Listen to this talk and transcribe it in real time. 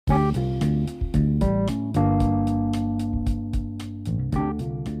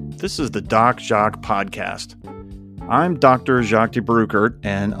This is the Doc Jacques Podcast. I'm Dr. Jacques de Broekert,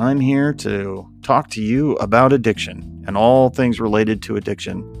 and I'm here to talk to you about addiction and all things related to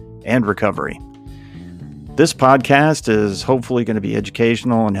addiction and recovery. This podcast is hopefully going to be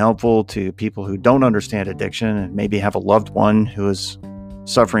educational and helpful to people who don't understand addiction and maybe have a loved one who is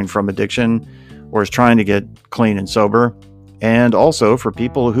suffering from addiction or is trying to get clean and sober, and also for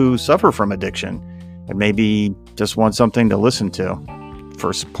people who suffer from addiction and maybe just want something to listen to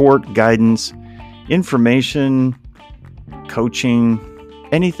for support, guidance, information, coaching,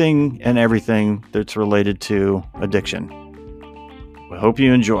 anything and everything that's related to addiction. We hope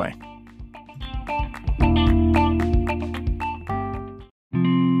you enjoy.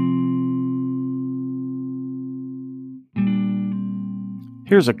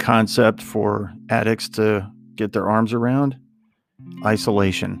 Here's a concept for addicts to get their arms around: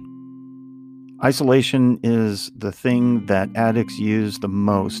 isolation. Isolation is the thing that addicts use the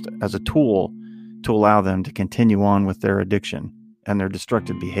most as a tool to allow them to continue on with their addiction and their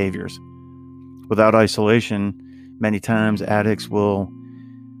destructive behaviors. Without isolation, many times addicts will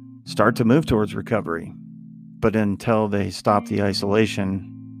start to move towards recovery, but until they stop the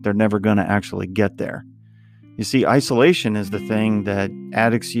isolation, they're never going to actually get there. You see, isolation is the thing that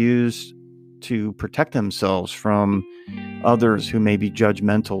addicts use to protect themselves from others who may be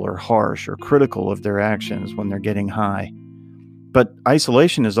judgmental or harsh or critical of their actions when they're getting high. But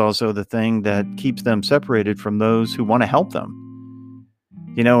isolation is also the thing that keeps them separated from those who want to help them.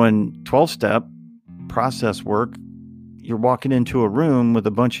 You know, in 12-step process work, you're walking into a room with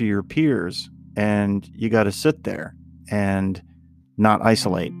a bunch of your peers and you got to sit there and not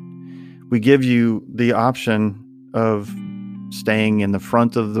isolate. We give you the option of staying in the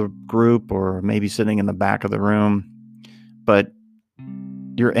front of the group or maybe sitting in the back of the room, but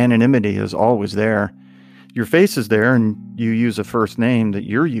your anonymity is always there. Your face is there and you use a first name that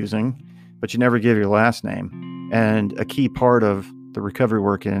you're using, but you never give your last name. And a key part of the recovery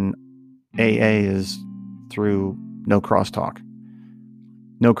work in AA is through no crosstalk,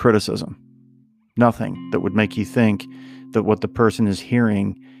 no criticism, nothing that would make you think that what the person is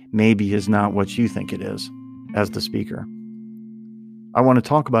hearing maybe is not what you think it is as the speaker. I want to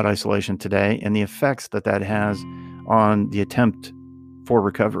talk about isolation today and the effects that that has on the attempt for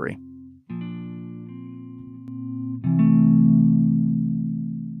recovery.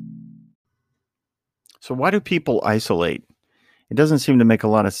 So why do people isolate? It doesn't seem to make a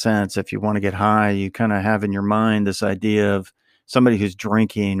lot of sense. If you want to get high, you kind of have in your mind this idea of somebody who's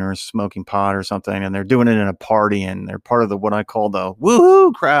drinking or smoking pot or something, and they're doing it in a party, and they're part of the what I call the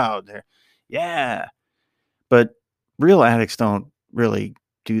woohoo crowd. Yeah. But real addicts don't really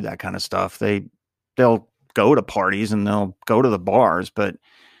do that kind of stuff. They'll go to parties and they'll go to the bars, but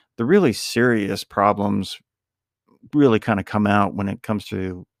the really serious problems really kind of come out when it comes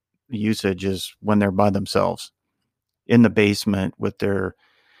to usage is when they're by themselves in the basement with their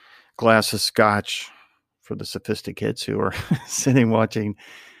glass of scotch, for the sophisticates who are sitting watching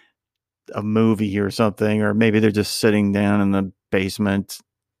a movie or something, or maybe they're just sitting down in the basement,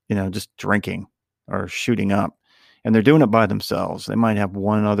 just drinking or shooting up, and they're doing it by themselves. They might have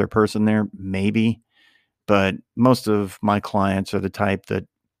one other person there, maybe, but most of my clients are the type that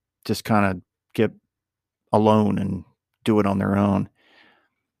just kind of get alone and do it on their own.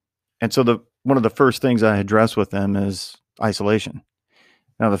 And so one of the first things I address with them is isolation.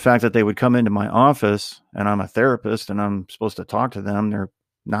 Now, the fact that they would come into my office and I'm a therapist and I'm supposed to talk to them, they're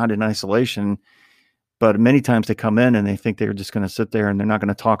not in isolation, but many times they come in and they think they're just going to sit there and they're not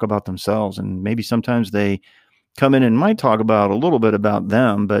going to talk about themselves. And maybe sometimes they come in and might talk about a little bit about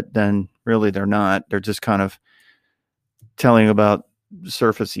them, but then really they're not. They're just kind of telling about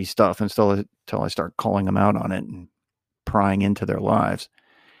surfacey stuff until I start calling them out on it and prying into their lives.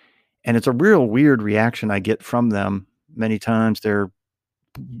 And it's a real weird reaction I get from them. Many times they're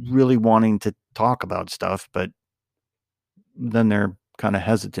really wanting to talk about stuff, but then they're kind of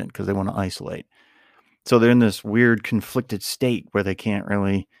hesitant because they want to isolate. So they're in this weird conflicted state where they can't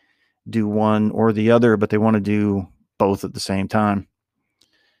really do one or the other, but they want to do both at the same time.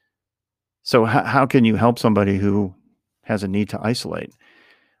 So how can you help somebody who has a need to isolate?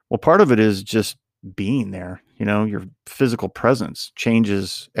 Well, part of it is just being there. Your physical presence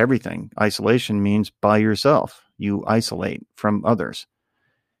changes everything. Isolation means by yourself. You isolate from others.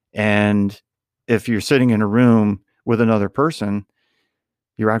 And if you're sitting in a room with another person,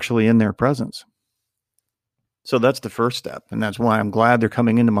 you're actually in their presence. So that's the first step. And that's why I'm glad they're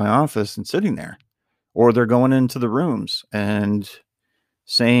coming into my office and sitting there. Or they're going into the rooms and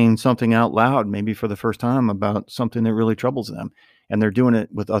saying something out loud, maybe for the first time, about something that really troubles them. And they're doing it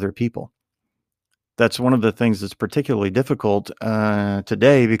with other people. That's one of the things that's particularly difficult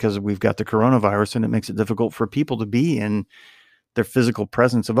today because we've got the coronavirus, and it makes it difficult for people to be in their physical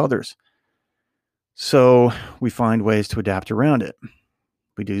presence of others. So we find ways to adapt around it.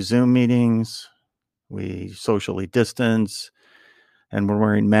 We do Zoom meetings, we socially distance, and we're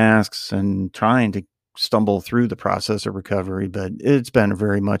wearing masks and trying to stumble through the process of recovery, but it's been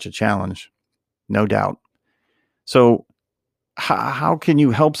very much a challenge, no doubt. So how can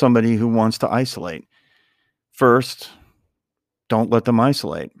you help somebody who wants to isolate? First, don't let them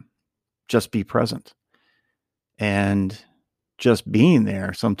isolate. Just be present. And just being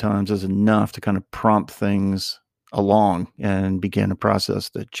there sometimes is enough to kind of prompt things along and begin a process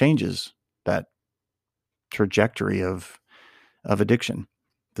that changes that trajectory of addiction,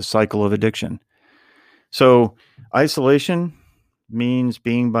 the cycle of addiction. So isolation means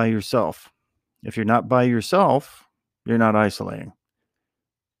being by yourself. If you're not by yourself, you're not isolating.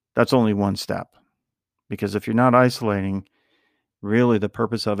 That's only one step. Because if you're not isolating, really the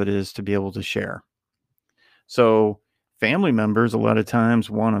purpose of it is to be able to share. So family members a lot of times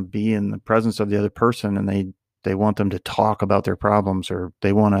want to be in the presence of the other person, and they want them to talk about their problems, or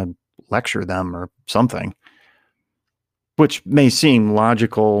they want to lecture them or something, which may seem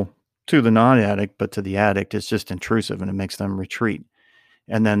logical to the non-addict, but to the addict, it's just intrusive and it makes them retreat.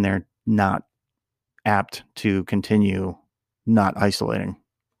 And then they're not apt to continue not isolating.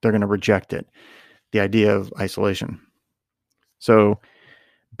 They're going to reject it, the idea of isolation. So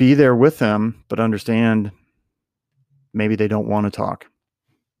be there with them, but understand maybe they don't want to talk.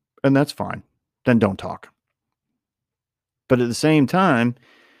 And that's fine. Then don't talk. But at the same time,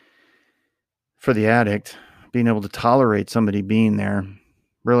 for the addict, being able to tolerate somebody being there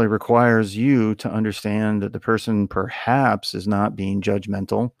really requires you to understand that the person perhaps is not being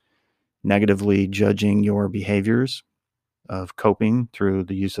judgmental, negatively judging your behaviors of coping through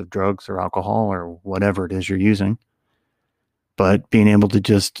the use of drugs or alcohol or whatever it is you're using, but being able to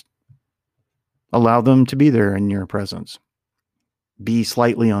just allow them to be there in your presence. Be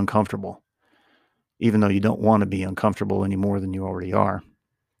slightly uncomfortable, even though you don't want to be uncomfortable any more than you already are.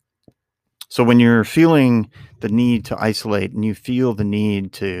 So when you're feeling the need to isolate and you feel the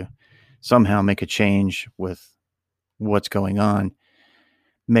need to somehow make a change with what's going on,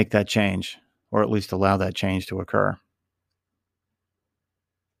 make that change, or at least allow that change to occur.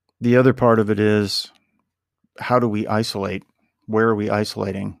 The other part of it is, how do we isolate? Where are we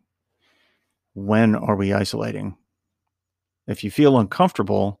isolating? When are we isolating? If you feel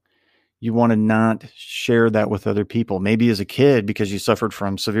uncomfortable, you want to not share that with other people. Maybe as a kid, because you suffered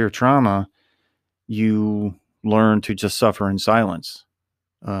from severe trauma, you learn to just suffer in silence,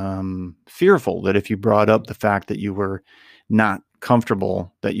 fearful that if you brought up the fact that you were not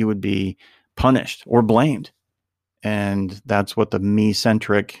comfortable, that you would be punished or blamed. And that's what the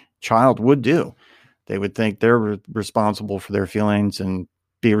me-centric child would do. They would think they're responsible for their feelings and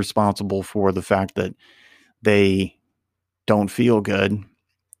be responsible for the fact that they don't feel good,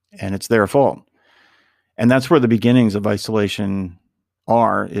 and it's their fault. And that's where the beginnings of isolation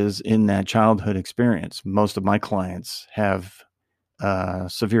is in that childhood experience. Most of my clients have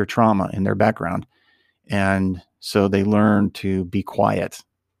severe trauma in their background. And so they learn to be quiet,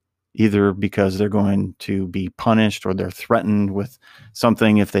 either because they're going to be punished or they're threatened with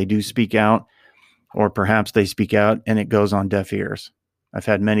something if they do speak out, or perhaps they speak out and it goes on deaf ears. I've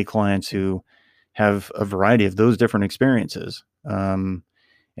had many clients who have a variety of those different experiences. And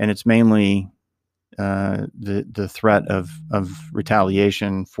it's mainly the threat of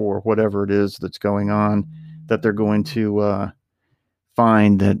retaliation for whatever it is that's going on, that they're going to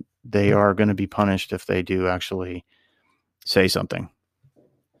find that they are going to be punished if they do actually say something.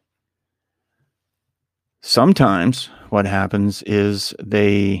 Sometimes what happens is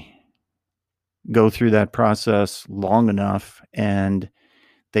they go through that process long enough and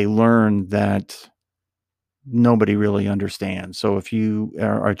they learn that nobody really understands. So if you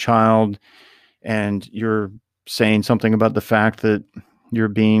are a child and you're saying something about the fact that you're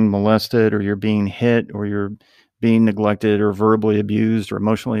being molested or you're being hit or you're being neglected or verbally abused or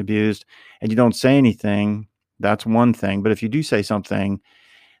emotionally abused, and you don't say anything, that's one thing. But if you do say something,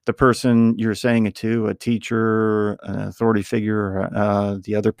 the person you're saying it to, a teacher, an authority figure,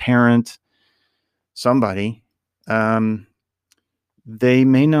 the other parent, somebody, they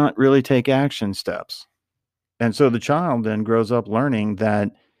may not really take action steps. And so the child then grows up learning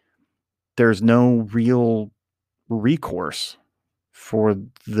that there's no real recourse for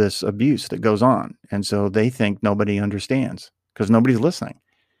this abuse that goes on. And so they think nobody understands because nobody's listening.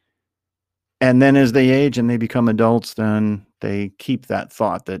 And then as they age and they become adults, then they keep that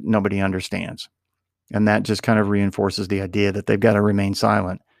thought that nobody understands. And that just kind of reinforces the idea that they've got to remain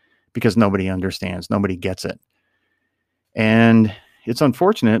silent because nobody understands, nobody gets it. And it's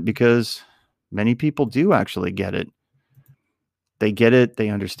unfortunate because many people do actually get it. They get it, they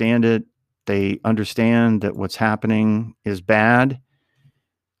understand it, they understand that what's happening is bad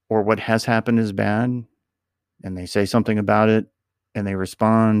or what has happened is bad, and they say something about it and they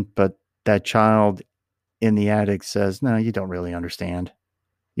respond, but that child in the attic says, no, you don't really understand.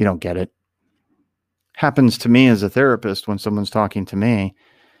 You don't get it. Happens to me as a therapist when someone's talking to me.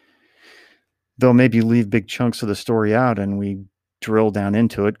 They'll maybe leave big chunks of the story out and we drill down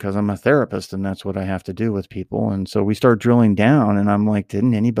into it because I'm a therapist and that's what I have to do with people. And so we start drilling down and I'm like,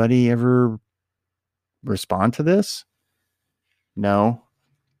 didn't anybody ever respond to this? No.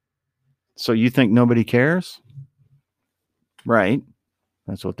 So you think nobody cares? Right.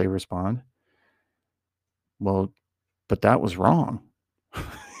 That's what they respond. Well, but that was wrong.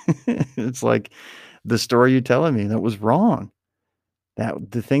 It's like the story you're telling me, that was wrong.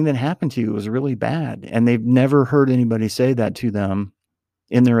 That the thing that happened to you was really bad. And they've never heard anybody say that to them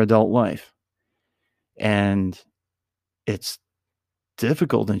in their adult life. And it's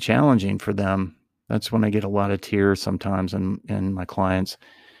difficult and challenging for them. That's when I get a lot of tears sometimes in my clients,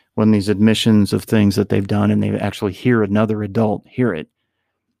 when these admissions of things that they've done and they actually hear another adult hear it.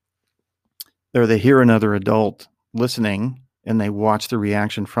 Or they hear another adult listening and they watch the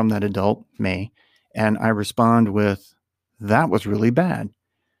reaction from that adult, me, and I respond with, that was really bad.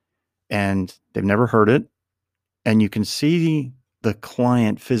 And they've never heard it. And you can see the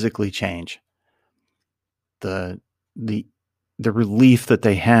client physically change. The relief that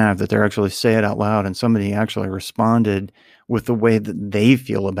they have that they're actually say it out loud and somebody actually responded with the way that they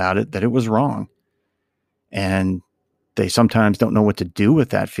feel about it, that it was wrong. And they sometimes don't know what to do with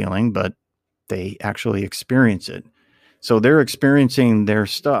that feeling, but they actually experience it. So they're experiencing their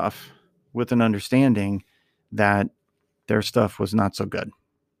stuff with an understanding that their stuff was not so good.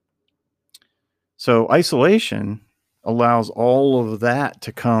 So isolation allows all of that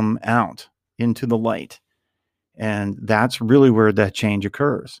to come out into the light. And that's really where that change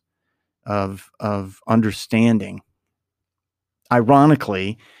occurs of understanding.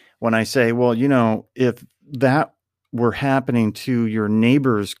 Ironically, when I say, well, you know, if that were happening to your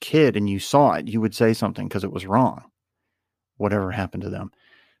neighbor's kid and you saw it, you would say something because it was wrong, whatever happened to them.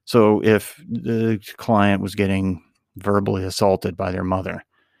 So if the client was getting verbally assaulted by their mother,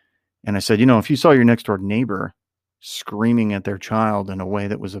 and I said, you know, if you saw your next door neighbor screaming at their child in a way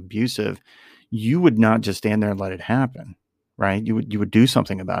that was abusive, you would not just stand there and let it happen, right? You would do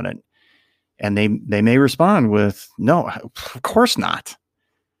something about it. And they may respond with, no, of course not.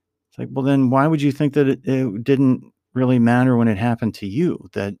 It's like, well, then why would you think that it didn't really matter when it happened to you,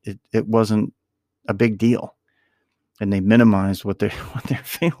 that it wasn't a big deal? And they minimize what they're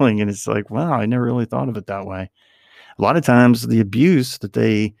feeling. And it's like, wow, I never really thought of it that way. A lot of times the abuse that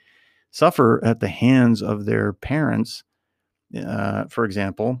they suffer at the hands of their parents, for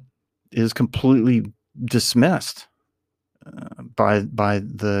example, is completely dismissed by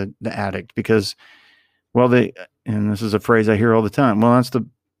the addict because, well, and this is a phrase I hear all the time, well,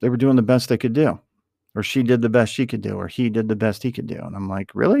 they were doing the best they could do, or she did the best she could do, or he did the best he could do. And I'm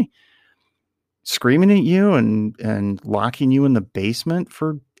like, really? Screaming at you and locking you in the basement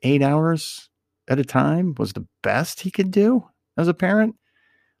for 8 hours at a time was the best he could do as a parent?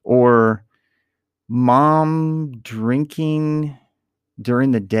 Or mom drinking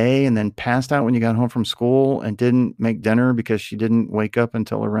during the day and then passed out when you got home from school and didn't make dinner because she didn't wake up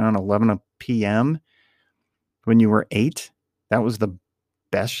until around 11 p.m. when you were 8. That was the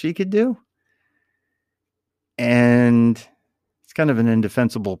best she could do. And it's kind of an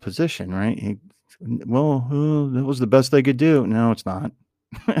indefensible position, right? That was the best they could do. No, it's not.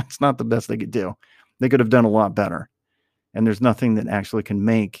 It's not the best they could do. They could have done a lot better. And there's nothing that actually can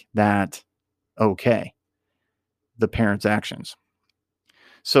make that okay, the parent's actions.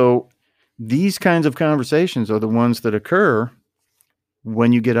 So these kinds of conversations are the ones that occur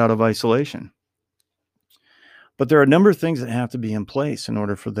when you get out of isolation. But there are a number of things that have to be in place in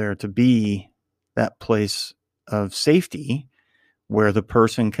order for there to be that place of safety where the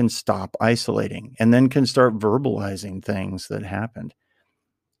person can stop isolating and then can start verbalizing things that happened.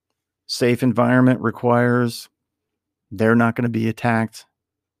 Safe environment requires they're not going to be attacked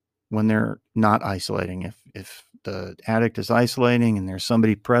when they're not isolating. If the addict is isolating and there's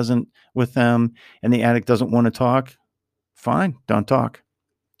somebody present with them and the addict doesn't want to talk, fine, don't talk.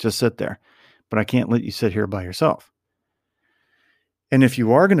 Just sit there. But I can't let you sit here by yourself. And if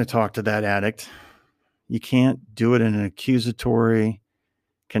you are going to talk to that addict, you can't do it in an accusatory,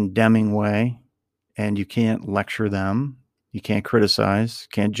 condemning way, and you can't lecture them. You can't criticize,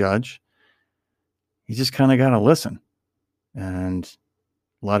 can't judge. You just kind of got to listen and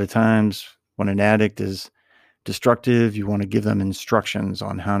A lot of times when an addict is destructive, you want to give them instructions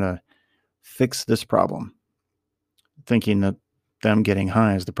on how to fix this problem, thinking that them getting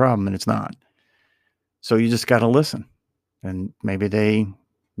high is the problem, and it's not. So you just got to listen. And maybe they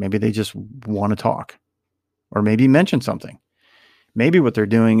just want to talk, or maybe mention something. Maybe what they're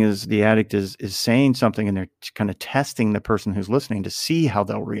doing is the addict is saying something, and they're kind of testing the person who's listening to see how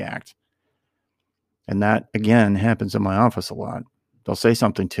they'll react. And that, again, happens in my office a lot. They'll say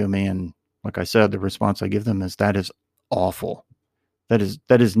something to me, and like I said, the response I give them is, that is awful. That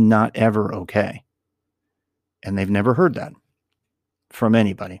is not ever okay. And they've never heard that from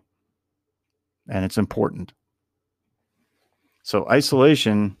anybody. And it's important. So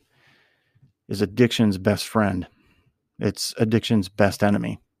isolation is addiction's best friend. It's addiction's best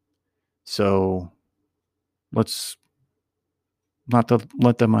enemy. So let's not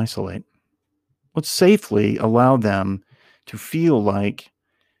let them isolate. Let's safely allow them to feel like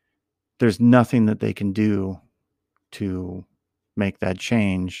there's nothing that they can do to make that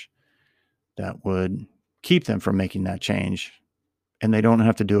change that would keep them from making that change. And they don't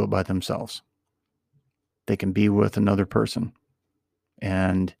have to do it by themselves. They can be with another person,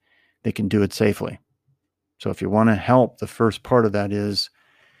 and they can do it safely. So if you want to help, the first part of that is,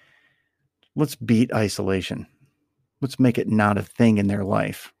 let's beat isolation. Let's make it not a thing in their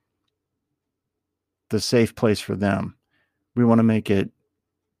life. The safe place for them. We want to make it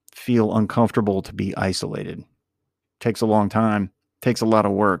feel uncomfortable to be isolated. It takes a long time. It takes a lot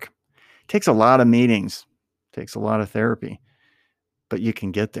of work. It takes a lot of meetings. It takes a lot of therapy. But you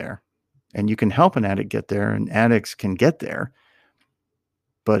can get there. And you can help an addict get there, and addicts can get there.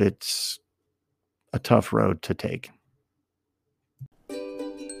 But it's a tough road to take.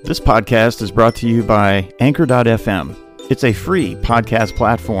 This podcast is brought to you by Anchor.fm. It's a free podcast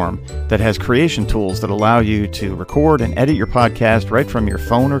platform that has creation tools that allow you to record and edit your podcast right from your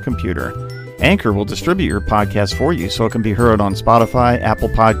phone or computer. Anchor will distribute your podcast for you so it can be heard on Spotify, Apple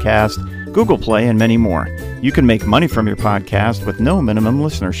Podcast, Google Play, and many more. You can make money from your podcast with no minimum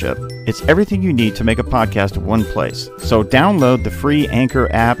listenership. It's everything you need to make a podcast in one place. So download the free Anchor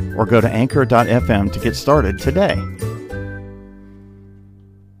app or go to Anchor.fm to get started today.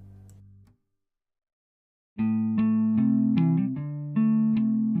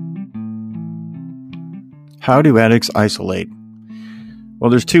 How do addicts isolate? Well,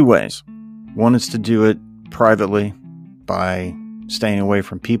 there's two ways. One is to do it privately by staying away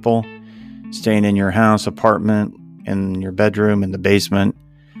from people, staying in your house, apartment, in your bedroom, in the basement,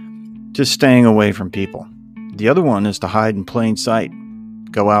 just staying away from people. The other one is to hide in plain sight,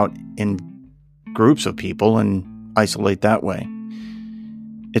 go out in groups of people and isolate that way.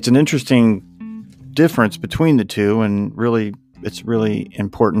 It's an interesting difference between the two, and really, it's really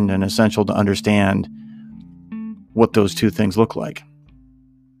important and essential to understand what those two things look like.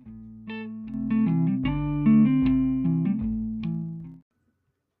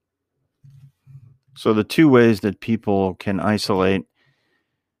 So the two ways that people can isolate,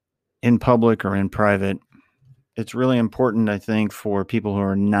 in public or in private, it's really important, I think, for people who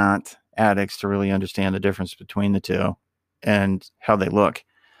are not addicts to really understand the difference between the two and how they look.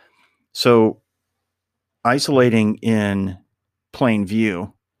 So isolating in plain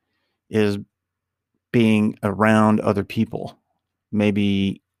view is being around other people.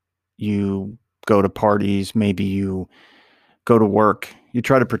 Maybe you go to parties, maybe you go to work, you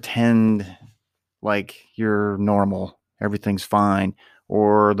try to pretend like you're normal, everything's fine,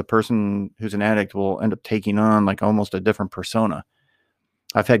 or the person who's an addict will end up taking on like almost a different persona.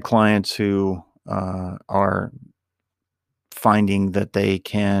 I've had clients who are finding that they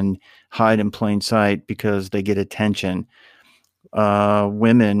can hide in plain sight because they get attention.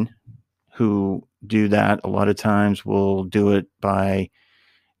 Women who do that a lot of times will do it by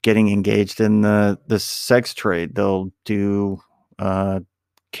getting engaged in the sex trade. They'll do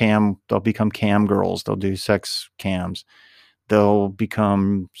they'll become cam girls. They'll do sex cams. They'll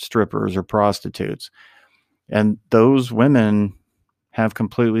become strippers or prostitutes. And those women have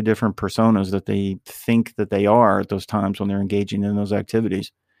completely different personas that they think that they are at those times when they're engaging in those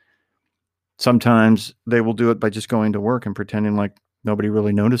activities. Sometimes they will do it by just going to work and pretending like nobody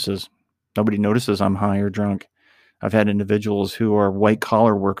really notices. Nobody notices I'm high or drunk. I've had individuals who are white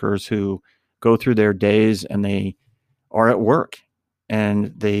collar workers who go through their days and they are at work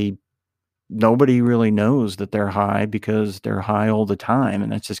and nobody really knows that they're high because they're high all the time.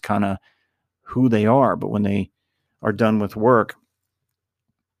 And that's just kind of who they are. But when they are done with work,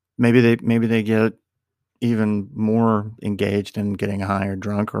 maybe they get even more engaged in getting high or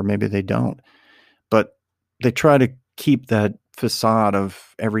drunk, or maybe they don't. But they try to keep that facade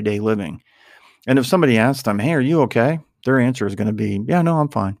of everyday living. And if somebody asks them, hey, are you okay? their answer is going to be, yeah, no, I'm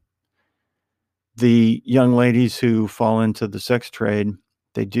fine. The young ladies who fall into the sex trade,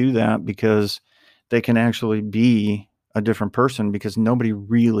 they do that because they can actually be a different person because nobody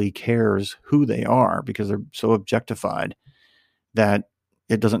really cares who they are because they're so objectified that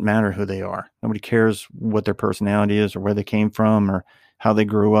it doesn't matter who they are. Nobody cares what their personality is or where they came from or how they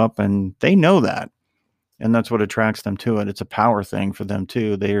grew up. And they know that. And that's what attracts them to it. It's a power thing for them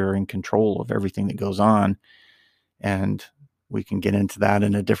too. They are in control of everything that goes on. And we can get into that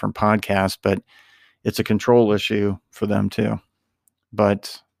in a different podcast, but it's a control issue for them too.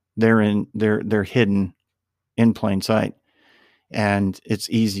 But they're hidden in plain sight, and it's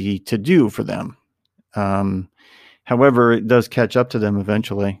easy to do for them. However, it does catch up to them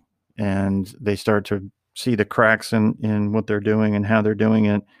eventually, and they start to see the cracks in what they're doing and how they're doing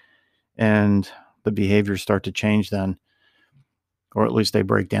it, and the behaviors start to change then, or at least they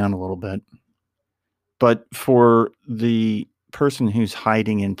break down a little bit. But for the person who's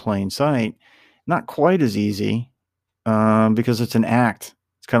hiding in plain sight, not quite as easy because it's an act.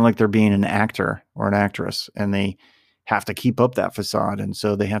 It's kind of like they're being an actor or an actress, and they have to keep up that facade. And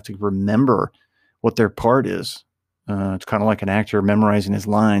so they have to remember what their part is. It's kind of like an actor memorizing his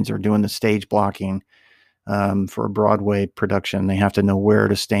lines or doing the stage blocking for a Broadway production. They have to know where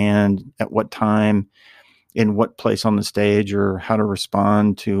to stand at what time, in what place on the stage, or how to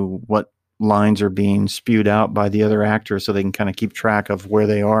respond to what lines are being spewed out by the other actors so they can kind of keep track of where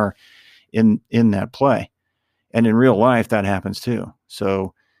they are in that play. And in real life, that happens too.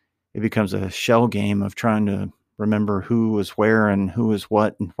 So it becomes a shell game of trying to remember who was where and who was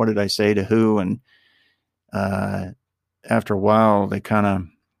what and what did I say to who. And after a while, they kind of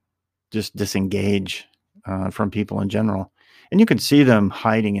just disengage from people in general. And you can see them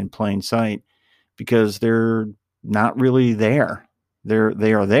hiding in plain sight because they're not really there.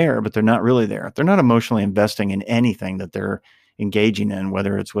 They are there, but they're not really there. They're not emotionally investing in anything that they're engaging in,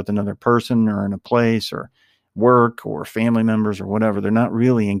 whether it's with another person or in a place or work or family members or whatever. They're not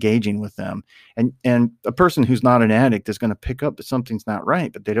really engaging with them. And a person who's not an addict is going to pick up that something's not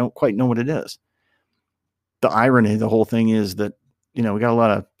right, but they don't quite know what it is. The irony of the whole thing is that, we got a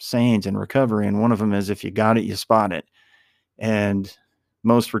lot of sayings in recovery, and one of them is, if you got it, you spot it. And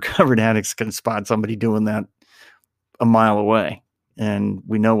most recovered addicts can spot somebody doing that a mile away, and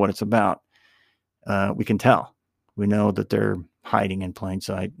we know what it's about. We can tell. We know that they're hiding in plain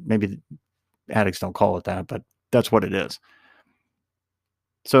sight. Maybe addicts don't call it that, but that's what it is.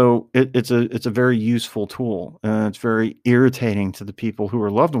 So it's a very useful tool. It's very irritating to the people who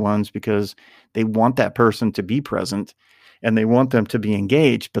are loved ones because they want that person to be present and they want them to be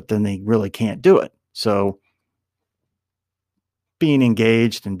engaged, but then they really can't do it. So being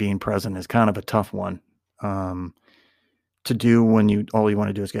engaged and being present is kind of a tough one to do when all you want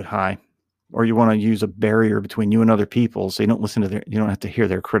to do is get high, or you want to use a barrier between you and other people so you don't listen to you don't have to hear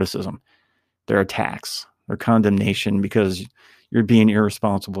their criticism, their attacks, their condemnation because you're being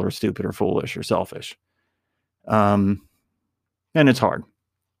irresponsible or stupid or foolish or selfish. And it's hard.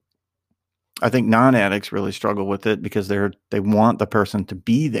 I think non-addicts really struggle with it because they want the person to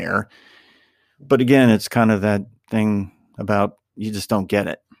be there. But again, it's kind of that thing about you just don't get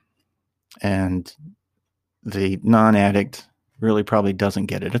it. And the non-addict really probably doesn't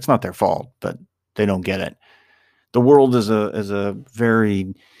get it. It's not their fault, but they don't get it. The world is a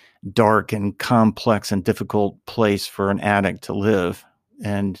very dark and complex and difficult place for an addict to live.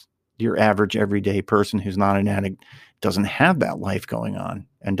 And your average everyday person who's not an addict doesn't have that life going on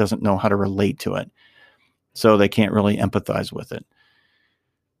and doesn't know how to relate to it. So they can't really empathize with it.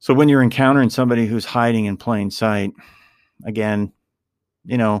 So when you're encountering somebody who's hiding in plain sight, again,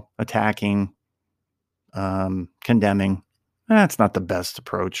 attacking, condemning, that's not the best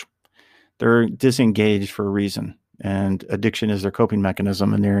approach. They're disengaged for a reason, and addiction is their coping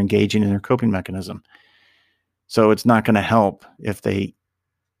mechanism, and they're engaging in their coping mechanism. So it's not going to help if they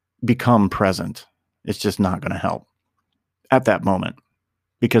become present. It's just not going to help at that moment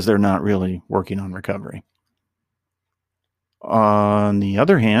because they're not really working on recovery. On the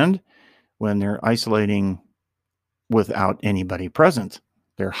other hand, when they're isolating without anybody present,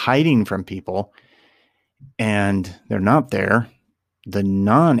 they're hiding from people and they're not there, the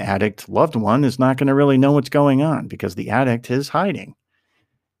non-addict loved one is not going to really know what's going on because the addict is hiding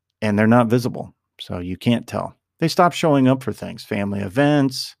and they're not visible. So you can't tell. They stop showing up for things, family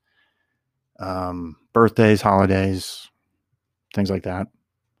events, birthdays, holidays, things like that.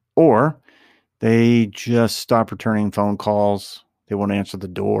 Or they just stop returning phone calls. They won't answer the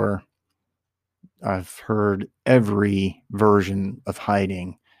door. I've heard every version of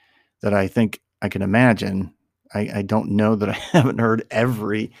hiding that I think I can imagine. I don't know that I haven't heard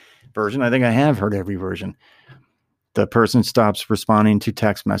every version. I think I have heard every version. The person stops responding to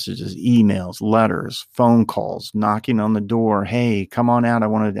text messages, emails, letters, phone calls, knocking on the door. Hey, come on out. I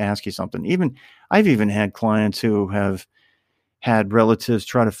wanted to ask you something. I've even had clients who have had relatives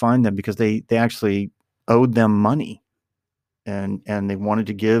try to find them because they actually owed them money, and they wanted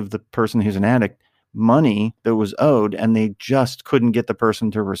to give the person who's an addict money that was owed, and they just couldn't get the person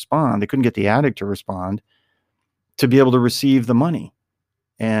to respond. They couldn't get the addict to respond to be able to receive the money.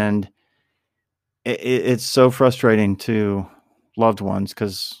 And it's so frustrating to loved ones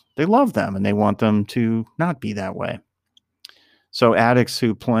because they love them and they want them to not be that way. So addicts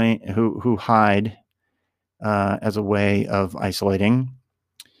who hide as a way of isolating,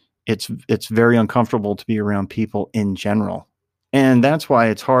 it's very uncomfortable to be around people in general. And that's why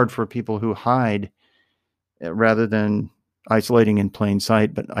it's hard for people who hide rather than isolating in plain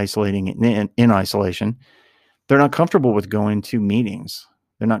sight, but isolating in isolation. They're not comfortable with going to meetings.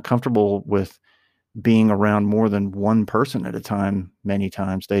 They're not comfortable with being around more than one person at a time. Many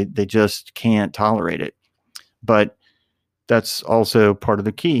times they just can't tolerate it. But that's also part of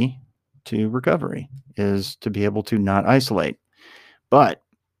the key to recovery, is to be able to not isolate. But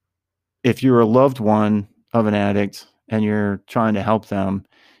if you're a loved one of an addict and you're trying to help them,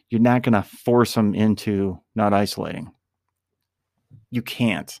 you're not going to force them into not isolating. You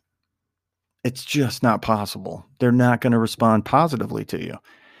can't. It's just not possible. They're not going to respond positively to you.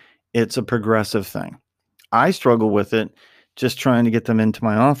 It's a progressive thing. I struggle with it just trying to get them into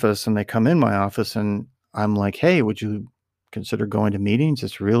my office, and they come in my office and I'm like, hey, would you consider going to meetings?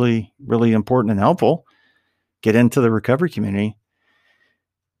 It's really, really important and helpful. Get into the recovery community.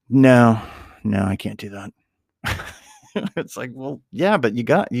 No, I can't do that. It's like, well, yeah, but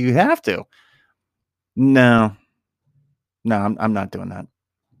you have to. No, I'm not doing that.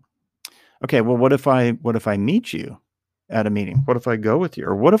 Okay, well, what if I meet you at a meeting? What if I go with you?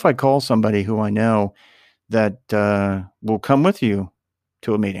 Or what if I call somebody who I know that will come with you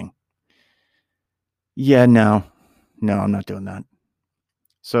to a meeting? Yeah, no, I'm not doing that.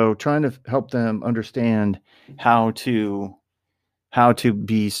 So trying to help them understand how to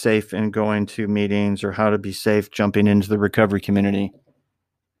be safe in going to meetings, or how to be safe jumping into the recovery community,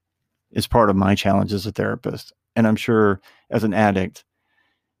 is part of my challenge as a therapist. And I'm sure as an addict,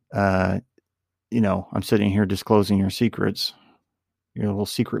 I'm sitting here disclosing your secrets, your little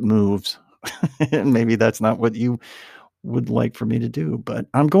secret moves. And maybe that's not what you would like for me to do, but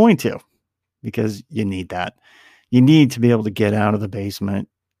I'm going to, because you need that. You need to be able to get out of the basement,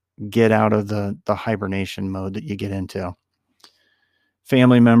 get out of the hibernation mode that you get into.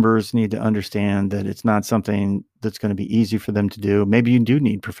 Family members need to understand that it's not something that's going to be easy for them to do. Maybe you do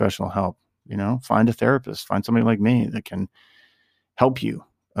need professional help. Find a therapist, find somebody like me that can help you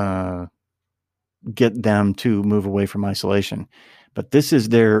get them to move away from isolation. But this is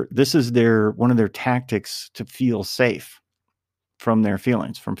one of their tactics to feel safe from their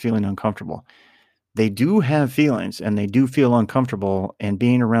feelings, from feeling uncomfortable. They do have feelings and they do feel uncomfortable, and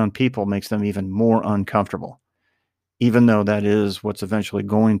being around people makes them even more uncomfortable, even though that is what's eventually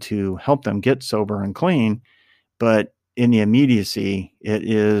going to help them get sober and clean. But in the immediacy, it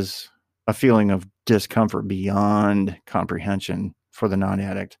is a feeling of discomfort beyond comprehension for the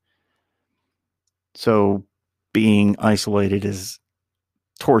non-addict. So being isolated is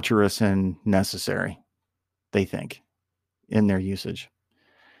torturous and necessary, they think, in their usage.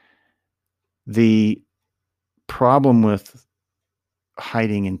 The problem with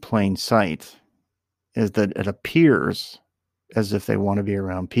hiding in plain sight is that it appears as if they want to be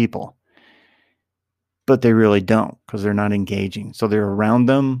around people, but they really don't, because they're not engaging. So they're around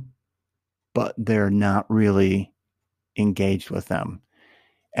them, but they're not really engaged with them.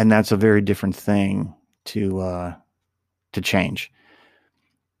 And that's a very different thing to change.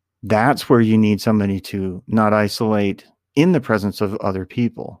 That's where you need somebody to not isolate in the presence of other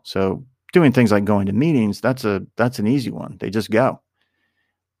people. So doing things like going to meetings, that's an easy one. They just go.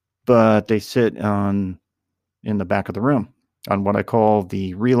 But they sit in the back of the room on what I call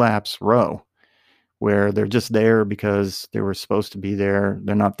the relapse row, where they're just there because they were supposed to be there.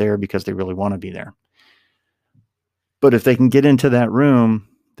 They're not there because they really want to be there. But if they can get into that room,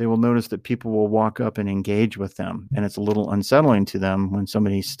 they will notice that people will walk up and engage with them. And it's a little unsettling to them when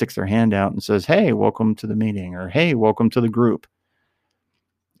somebody sticks their hand out and says, hey, welcome to the meeting, or hey, welcome to the group.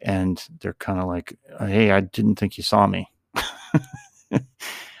 And they're kind of like, hey, I didn't think you saw me.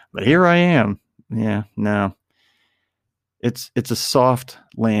 But here I am. Yeah, no. It's a soft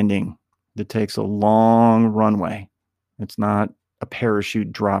landing that takes a long runway. It's not a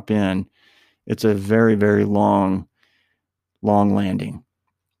parachute drop in. It's a very, very long landing.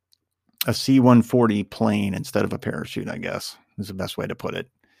 A C-140 plane instead of a parachute, I guess, is the best way to put it.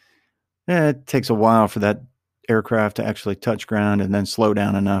 It takes a while for that aircraft to actually touch ground and then slow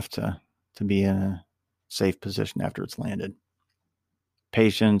down enough to be in a safe position after it's landed.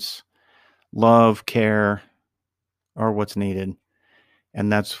 Patience, love, care are what's needed.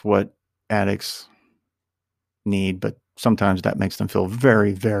 And that's what addicts need, but sometimes that makes them feel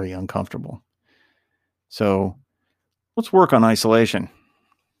very, very uncomfortable. So let's work on isolation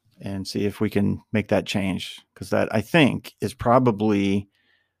and see if we can make that change, because that, I think, is probably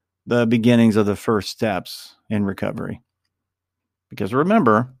the beginnings of the first steps in recovery. Because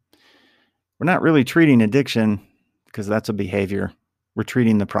remember, we're not really treating addiction because that's a behavior. We're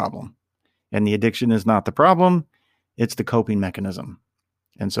treating the problem. And the addiction is not the problem, it's the coping mechanism.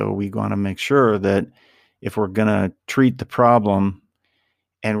 And so we want to make sure that if we're going to treat the problem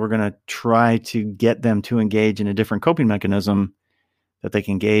and we're going to try to get them to engage in a different coping mechanism, that they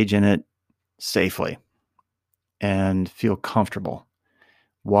can engage in it safely and feel comfortable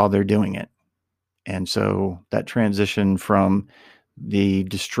while they're doing it. And so that transition from the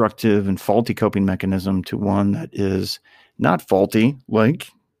destructive and faulty coping mechanism to one that is not faulty, like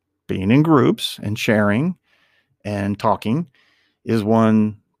being in groups and sharing and talking, is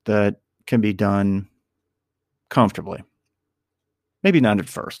one that can be done comfortably. Maybe not at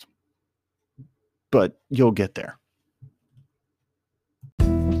first, but you'll get there.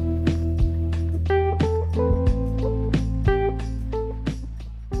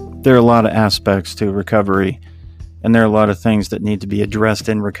 There are a lot of aspects to recovery, and there are a lot of things that need to be addressed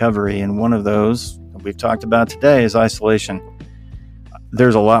in recovery. And one of those that we've talked about today is isolation.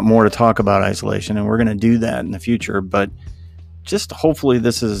 There's a lot more to talk about isolation, and we're going to do that in the future. But just hopefully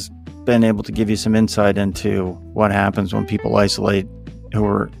this has been able to give you some insight into what happens when people isolate who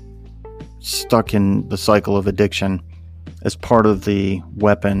are stuck in the cycle of addiction as part of the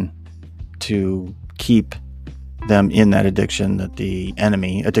weapon to keep them in that addiction that the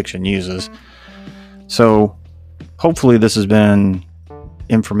enemy addiction uses. So hopefully this has been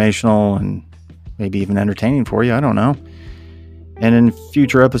informational and maybe even entertaining for you. I don't know. And in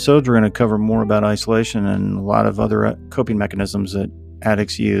future episodes, we're going to cover more about isolation and a lot of other coping mechanisms that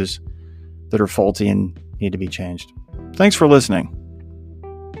addicts use that are faulty and need to be changed. Thanks for listening.